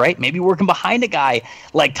Arians, right? Maybe working behind a guy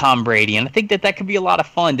like Tom Brady. And I think that could be a lot of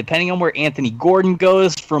fun, depending on where Anthony Gordon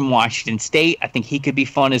goes from Washington State. I think he could be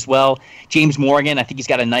fun as well. James Morgan, I think he's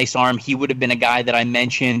got a nice arm. He would have been a guy that I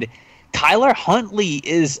mentioned. Tyler Huntley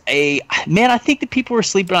is I think that people were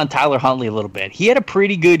sleeping on Tyler Huntley a little bit. He had a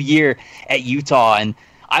pretty good year at Utah, and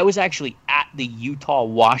I was actually at the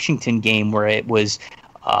Utah-Washington game where it was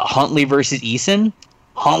Huntley versus Eason.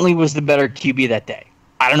 Huntley was the better QB that day.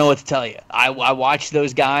 I don't know what to tell you. I watched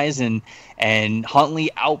those guys, and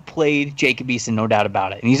Huntley outplayed Jacob Eason, no doubt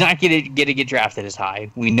about it. And he's not going to get drafted as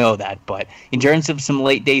high. We know that. But in terms of some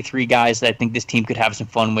late day 3 guys that I think this team could have some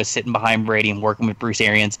fun with, sitting behind Brady and working with Bruce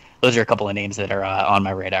Arians, those are a couple of names that are on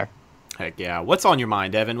my radar. Heck yeah. What's on your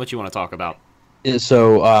mind, Evan? What you want to talk about?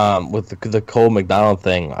 So with the Cole McDonald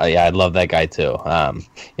thing, I love that guy too.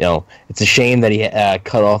 It's a shame that he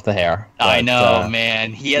cut off the hair. But, I know,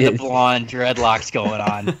 man. He had the blonde dreadlocks going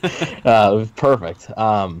on. It was perfect.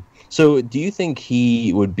 So do you think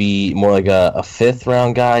he would be more like a 5th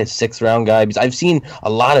round guy, 6th round guy? Because I've seen a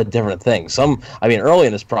lot of different things. Early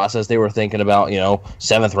in this process, they were thinking about,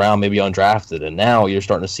 7th round, maybe undrafted. And now you're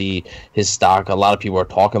starting to see his stock. A lot of people are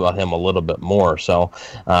talking about him a little bit more. So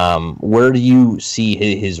where do you see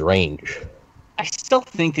his range? I still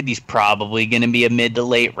think that he's probably going to be a mid to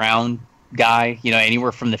late round guy,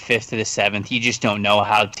 anywhere from the 5th to the 7th. You just don't know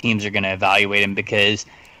how teams are going to evaluate him because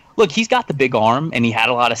 – look, he's got the big arm, and he had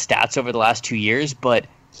a lot of stats over the last 2 years, but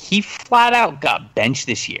he flat out got benched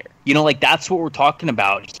this year. That's what we're talking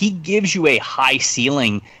about. He gives you a high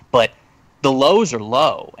ceiling, but the lows are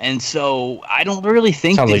low. And so I don't really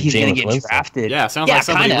think that he's going to get drafted. Yeah, sounds like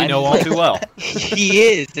somebody we know all too well. He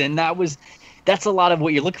is, and that's a lot of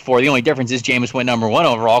what you're looking for. The only difference is Jameis went number 1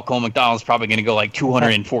 overall. Cole McDonald's probably going to go like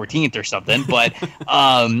 214th or something. But,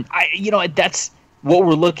 that's what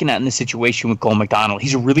we're looking at in this situation with Cole McDonald.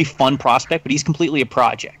 He's a really fun prospect, but he's completely a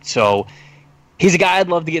project. So he's a guy I'd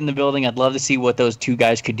love to get in the building. I'd love to see what those 2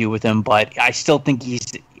 guys could do with him, but I still think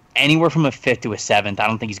he's anywhere from a 5th to a 7th. I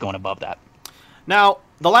don't think he's going above that. Now,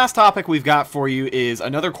 the last topic we've got for you is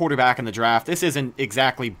another quarterback in the draft. This isn't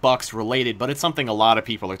exactly Bucs related, but it's something a lot of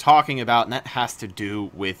people are talking about, and that has to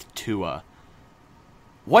do with Tua.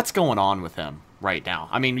 What's going on with him right now?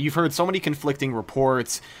 You've heard so many conflicting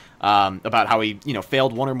reports about how he,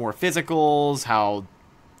 failed 1 or more physicals, how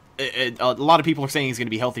a lot of people are saying he's going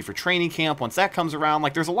to be healthy for training camp once that comes around.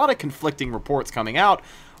 There's a lot of conflicting reports coming out.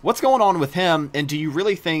 What's going on with him, and do you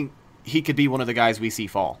really think he could be one of the guys we see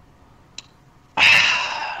fall?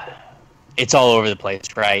 It's all over the place,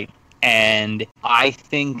 right? And I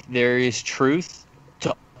think there is truth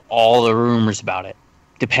to all the rumors about it.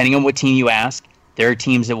 Depending on what team you ask, there are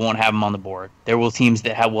teams that won't have him on the board. There will teams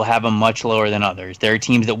that will have him much lower than others. There are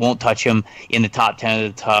teams that won't touch him in the top 10 or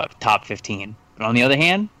the top 15. But on the other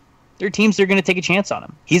hand, there are teams that are going to take a chance on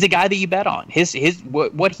him. He's a guy that you bet on.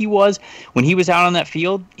 What he was when he was out on that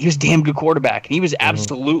field, he was a damn good quarterback. And he was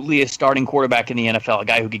absolutely a starting quarterback in the NFL, a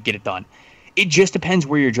guy who could get it done. It just depends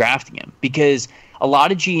where you're drafting him because a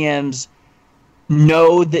lot of GMs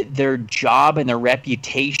know that their job and their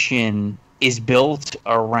reputation is built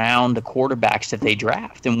around the quarterbacks that they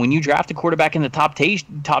draft. And when you draft a quarterback in the top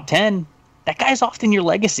 10, that guy's often your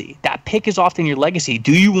legacy. That pick is often your legacy.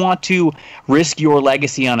 Do you want to risk your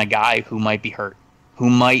legacy on a guy who might be hurt, who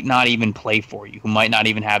might not even play for you, who might not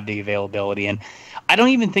even have the availability? And I don't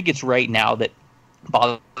even think it's right now that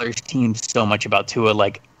bothers teams so much about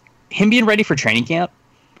Tua. Him being ready for training camp,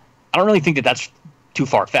 I don't really think that that's too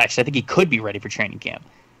far-fetched. I think he could be ready for training camp.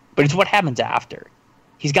 But it's what happens after.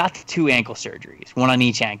 He's got 2 ankle surgeries, 1 on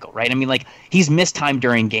each ankle, right? He's missed time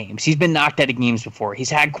during games. He's been knocked out of games before. He's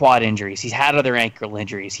had quad injuries. He's had other ankle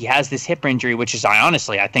injuries. He has this hip injury, which is,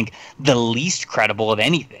 I think, the least credible of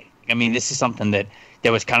anything. This is something that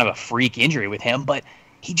was kind of a freak injury with him, but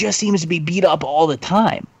he just seems to be beat up all the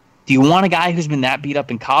time. Do you want a guy who's been that beat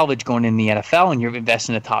up in college going in the NFL and you're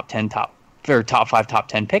investing a top 5, top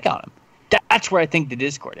 10 pick on him? That's where I think the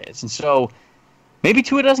discord is. And so maybe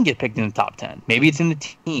Tua doesn't get picked in the top 10. Maybe it's in the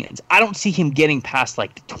teens. I don't see him getting past the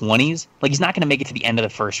 20s. He's not going to make it to the end of the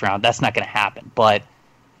first round. That's not going to happen. But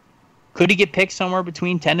could he get picked somewhere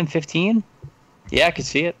between 10 and 15? Yeah, I could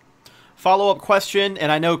see it. Follow-up question,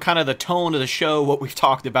 and I know kind of the tone of the show, what we've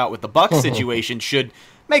talked about with the Bucs situation should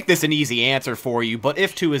make this an easy answer for you, but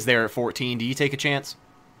if Tua is there at 14, do you take a chance?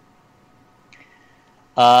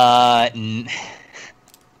 Thinking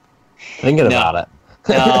about it.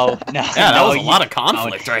 No. Yeah, that was a lot of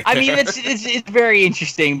conflict right there. It's very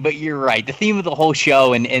interesting, but you're right. The theme of the whole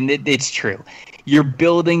show, and it's true. you're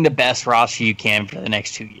building the best roster you can for the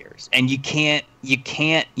next 2 years, and you can't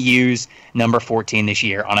use number 14 this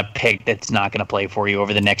year on a pick that's not going to play for you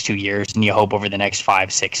over the next 2 years, and you hope over the next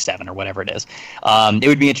 5, 6, 7, or whatever it is. It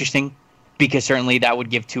would be interesting because certainly that would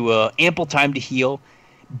give Tua ample time to heal,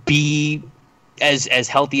 be as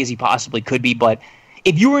healthy as he possibly could be. But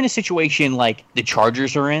if you were in a situation like the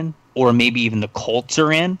Chargers are in, or maybe even the Colts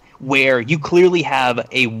are in, where you clearly have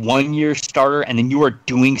a 1-year starter and then you are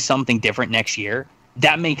doing something different next year,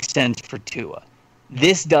 that makes sense for Tua.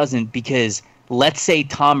 This doesn't, because let's say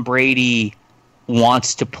Tom Brady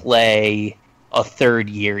wants to play a third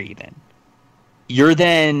year even.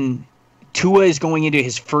 Tua is going into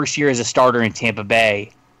his first year as a starter in Tampa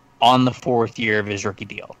Bay on the 4th year of his rookie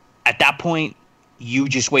deal. At that point, you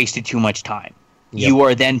just wasted too much time. Yep. You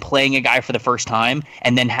are then playing a guy for the first time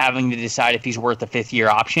and then having to decide if he's worth a 5th-year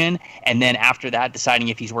option, and then after that deciding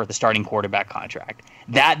if he's worth a starting quarterback contract.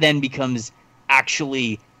 That then becomes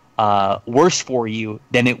actually worse for you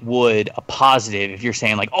than it would a positive if you're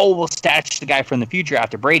saying like, oh, we'll stash the guy from the future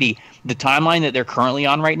after Brady. The timeline that they're currently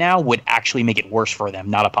on right now would actually make it worse for them,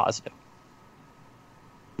 not a positive.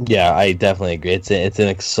 Yeah, I definitely agree. It's an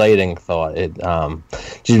exciting thought. I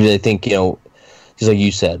think, just like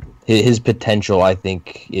you said, his potential, I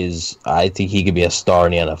think he could be a star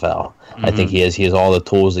in the NFL. Mm-hmm. I think he has all the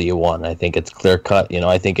tools that you want. I think it's clear cut.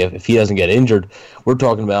 I think if he doesn't get injured, we're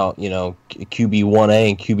talking about QB 1A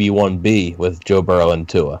and QB 1B with Joe Burrow and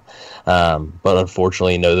Tua. But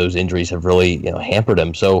unfortunately, those injuries have really hampered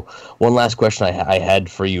him. So one last question I had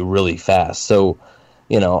for you really fast. So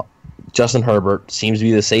Justin Herbert seems to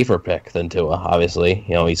be the safer pick than Tua. Obviously,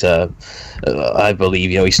 he's I believe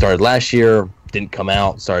he started last year, didn't come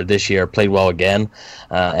out, started this year, played well again,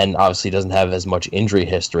 and obviously doesn't have as much injury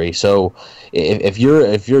history. So if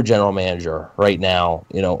you're general manager right now,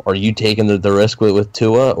 are you taking the risk with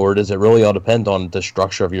Tua, or does it really all depend on the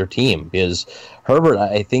structure of your team? Because Herbert,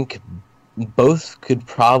 I think both could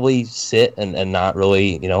probably sit and not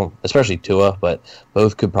really, especially Tua, but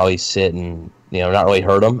both could probably sit and not really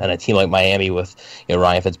hurt him. And a team like Miami with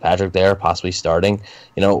Ryan Fitzpatrick there possibly starting,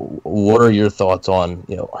 what are your thoughts on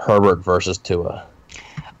Herbert versus Tua?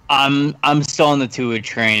 I'm still on the Tua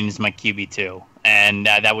train as my QB2, and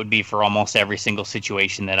that would be for almost every single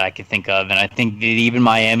situation that I could think of. And I think that even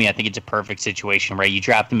Miami, I think it's a perfect situation, right? You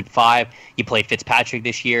draft him at 5, you play Fitzpatrick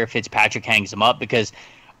this year, Fitzpatrick hangs him up, because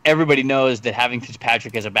everybody knows that having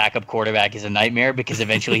Fitzpatrick as a backup quarterback is a nightmare, because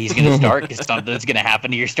eventually he's going to start, because something's going to happen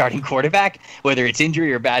to your starting quarterback, whether it's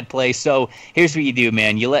injury or bad play. So here's what you do,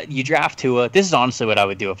 man. You draft Tua. This is honestly what I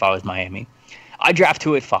would do if I was Miami. I draft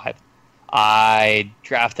Tua at 5. I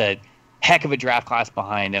draft a heck of a draft class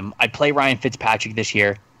behind him. I'd play Ryan Fitzpatrick this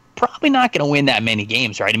year. Probably not going to win that many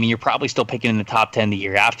games, right? I mean, you're probably still picking in the top 10 the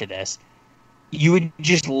year after this. You would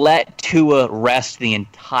just let Tua rest the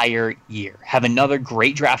entire year. Have another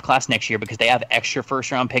great draft class next year, because they have extra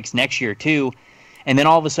first-round picks next year too. And then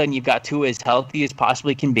all of a sudden you've got Tua as healthy as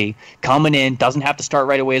possibly can be, coming in, doesn't have to start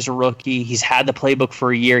right away as a rookie. He's had the playbook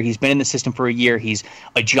for a year. He's been in the system for a year. He's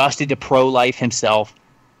adjusted to pro life himself.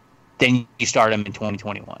 Then you start him in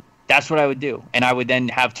 2021. That's what I would do. And I would then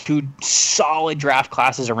have 2 solid draft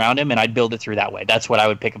classes around him, and I'd build it through that way. That's what I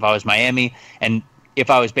would pick if I was Miami. And if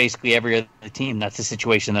I was basically every other team, that's the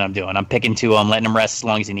situation that I'm doing. I'm picking Tua, I'm letting him rest as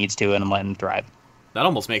long as he needs to, and I'm letting him thrive. That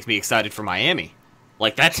almost makes me excited for Miami.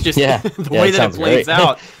 Like, that's just the way that it plays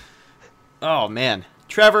out. Oh, man.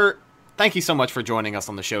 Trevor, thank you so much for joining us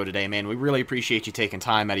on the show today, man. We really appreciate you taking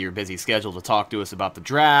time out of your busy schedule to talk to us about the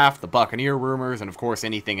draft, the Buccaneer rumors, and, of course,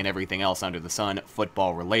 anything and everything else under the sun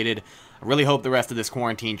football-related. I really hope the rest of this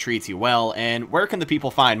quarantine treats you well, and where can the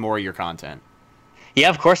people find more of your content? Yeah,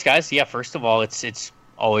 of course, guys. Yeah, first of all, it's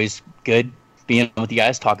always good being with you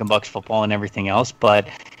guys, talking Bucs football and everything else. But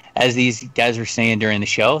as these guys were saying during the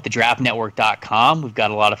show, thedraftnetwork.com, we've got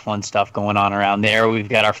a lot of fun stuff going on around there. We've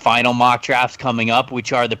got our final mock drafts coming up,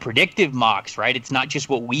 which are the predictive mocks, right? It's not just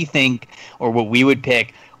what we think or what we would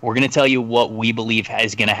pick. We're going to tell you what we believe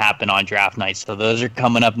is going to happen on draft night. So those are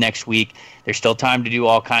coming up next week. There's still time to do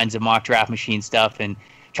all kinds of mock draft machine stuff and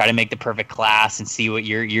try to make the perfect class and see what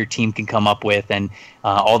your team can come up with, and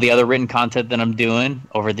all the other written content that I'm doing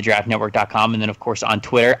over at thedraftnetwork.com, and then, of course, on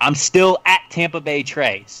Twitter. I'm still at Tampa Bay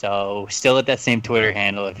Trey, so still at that same Twitter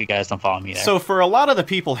handle if you guys don't follow me there. So for a lot of the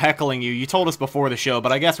people heckling you told us before the show,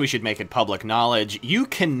 but I guess we should make it public knowledge, you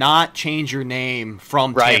cannot change your name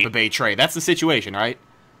from Tampa Bay Trey. That's the situation, right?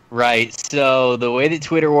 Right. So the way that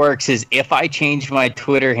Twitter works is if I change my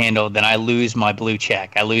Twitter handle, then I lose my blue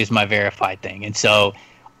check. I lose my verified thing. And so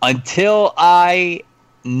until I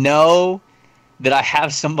know that I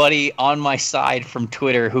have somebody on my side from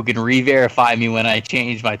Twitter who can re-verify me when I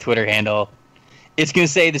change my Twitter handle, it's going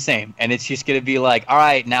to stay the same. And it's just going to be like, all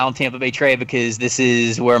right, now I'm Tampa Bay Trey because this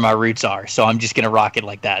is where my roots are. So I'm just going to rock it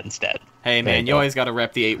like that instead. Hey, man, you always got to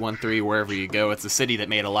rep the 813 wherever you go. It's a city that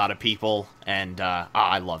made a lot of people, and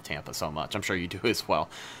I love Tampa so much. I'm sure you do as well.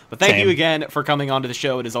 But thank you again for coming on to the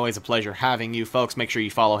show. It is always a pleasure having you, folks. Make sure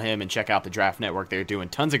you follow him and check out the Draft Network. They're doing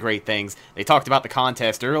tons of great things. They talked about the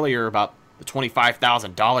contest earlier about the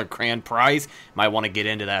 $25,000 grand prize. Might want to get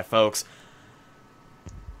into that, folks.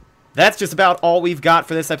 That's just about all we've got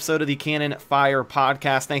for this episode of the Cannon Fire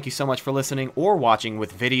Podcast. Thank you so much for listening or watching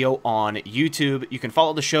with video on YouTube. You can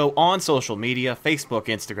follow the show on social media, Facebook,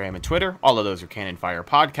 Instagram, and Twitter. All of those are Cannon Fire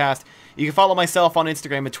Podcast. You can follow myself on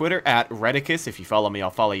Instagram and Twitter at Redicus. If you follow me, I'll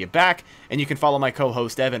follow you back. And you can follow my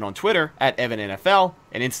co-host Evan on Twitter at EvanNFL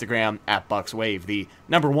and Instagram at BucksWave, the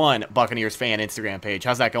 #1 Buccaneers fan Instagram page.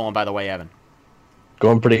 How's that going, by the way, Evan?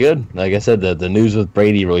 Going pretty good. Like I said, the news with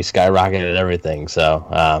Brady really skyrocketed everything. So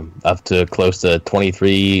up to close to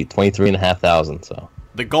 23,500. So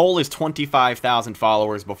the goal is 25,000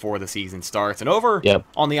 followers before the season starts. And over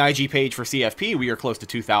on the IG page for CFP, we are close to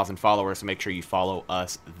 2,000 followers. So make sure you follow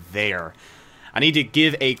us there. I need to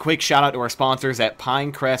give a quick shout out to our sponsors at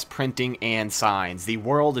Pinecrest Printing and Signs. The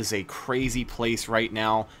world is a crazy place right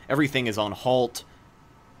now. Everything is on halt.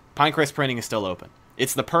 Pinecrest Printing is still open.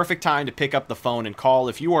 It's the perfect time to pick up the phone and call.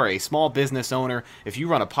 If you are a small business owner, if you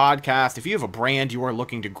run a podcast, if you have a brand you are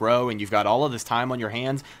looking to grow and you've got all of this time on your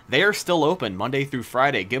hands, they are still open Monday through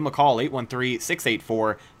Friday. Give them a call,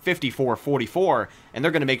 813-684-5444, and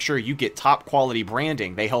they're going to make sure you get top quality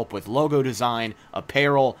branding. They help with logo design,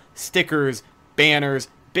 apparel, stickers, banners,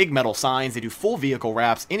 big metal signs. They do full vehicle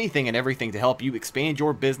wraps, anything and everything to help you expand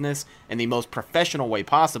your business in the most professional way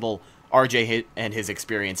possible. RJ and his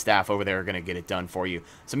experienced staff over there are going to get it done for you.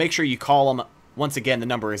 So make sure you call them. Once again, the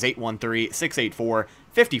number is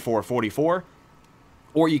 813-684-5444,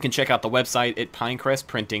 or you can check out the website at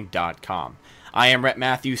pinecrestprinting.com. I am Rhett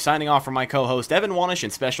Matthews, signing off from my co-host Evan Wanish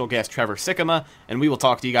and special guest Trevor Sikkema, and we will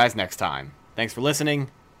talk to you guys next time. Thanks for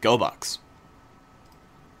listening. Go Bucks.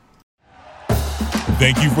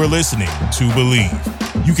 Thank you for listening to Believe.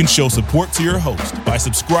 You can show support to your host by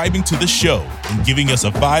subscribing to the show and giving us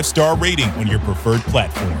a 5-star rating on your preferred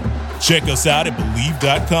platform. Check us out at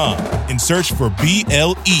Believe.com and search for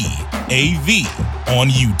BLEAV on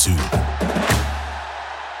YouTube.